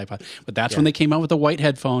canceled the iPod. But that's when they came out with the white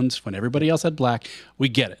headphones, when everybody else had black. We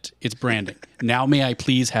get it. It's branding. Now may I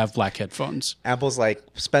please have black headphones? Apple's like,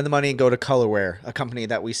 spend the money and go to Colorware, a company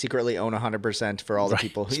that we secretly own 100% for all the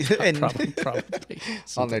people. And probably.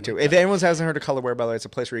 On there too. If anyone hasn't heard of Colorware, by the way, it's a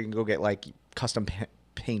place where you can go get like custom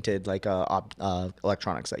painted like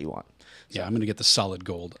electronics that you want. So. Yeah, I'm going to get the solid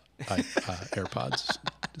gold AirPods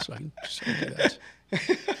so I can do that.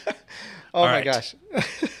 Oh my gosh.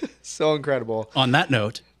 So incredible. On that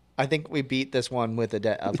note, I think we beat this one with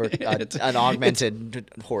an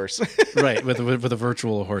augmented horse. Right, with a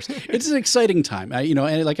virtual horse. It's an exciting time.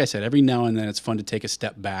 And like I said, every now and then it's fun to take a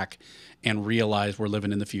step back and realize we're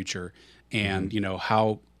living in the future. And,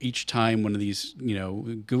 how each time one of these,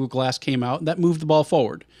 Google Glass came out, that moved the ball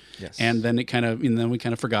forward. Yes. And then we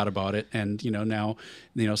kind of forgot about it. And, now,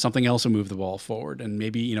 something else will move the ball forward. And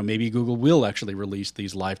maybe Google will actually release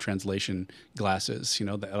these live translation glasses.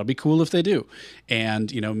 That'll be cool if they do.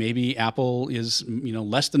 And, maybe Apple is,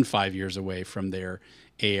 less than 5 years away from their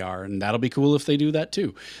AR, and that'll be cool if they do that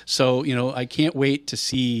too. So, I can't wait to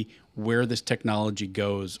see where this technology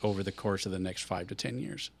goes over the course of the next 5 to 10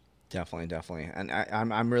 years. Definitely. And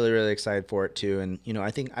I'm really, really excited for it too. And, I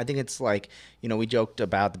think it's like, we joked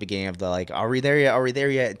about the beginning of the, like, are we there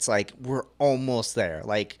yet? It's like, we're almost there.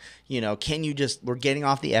 Like, we're getting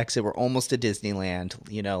off the exit. We're almost to Disneyland,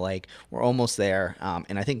 like we're almost there.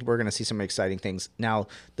 And I think we're going to see some exciting things. Now,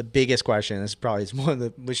 the biggest question, this is probably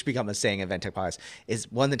we should become a saying Event Tech Podcast, is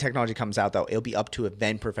when the technology comes out though, it'll be up to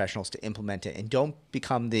event professionals to implement it, and don't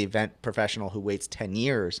become the event professional who waits 10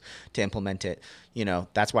 years to implement it.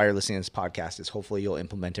 That's why you're listening to this podcast, is hopefully you'll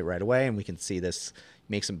implement it right away and we can see this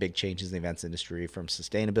make some big changes in the events industry from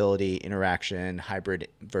sustainability, interaction, hybrid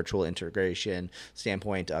virtual integration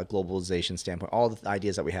standpoint, globalization standpoint. All the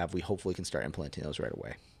ideas that we have, we hopefully can start implementing those right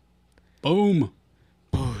away. Boom.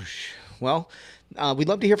 Boosh. Well, we'd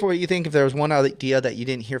love to hear what you think. If there was one idea that you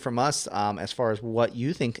didn't hear from us, as far as what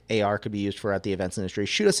you think AR could be used for at the events industry,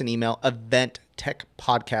 shoot us an email,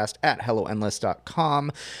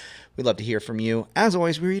 eventtechpodcast@helloendless.com. We'd love to hear from you. As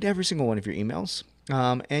always, we read every single one of your emails.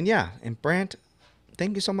 And Brandt,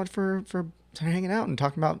 thank you so much for hanging out and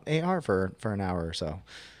talking about AR for an hour or so.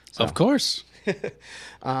 Of course.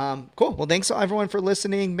 Cool. Well, thanks everyone for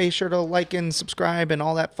listening. Make sure to like and subscribe and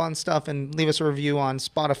all that fun stuff, and leave us a review on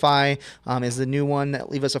Spotify. Is the new one.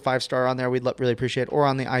 Leave us a 5-star on there. We'd really appreciate it. Or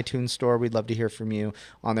on the iTunes store. We'd love to hear from you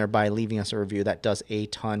on there by leaving us a review. That does a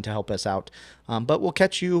ton to help us out. But we'll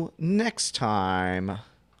catch you next time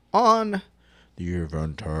on the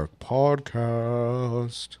Event Tech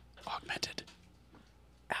Podcast. Augmented.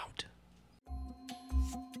 Out.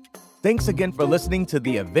 Thanks again for listening to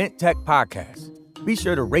the Event Tech Podcast. Be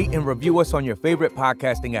sure to rate and review us on your favorite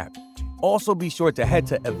podcasting app. Also, be sure to head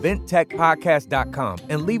to eventtechpodcast.com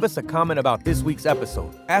and leave us a comment about this week's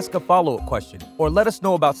episode, ask a follow-up question, or let us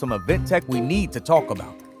know about some event tech we need to talk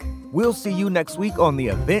about. We'll see you next week on the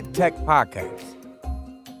Event Tech Podcast.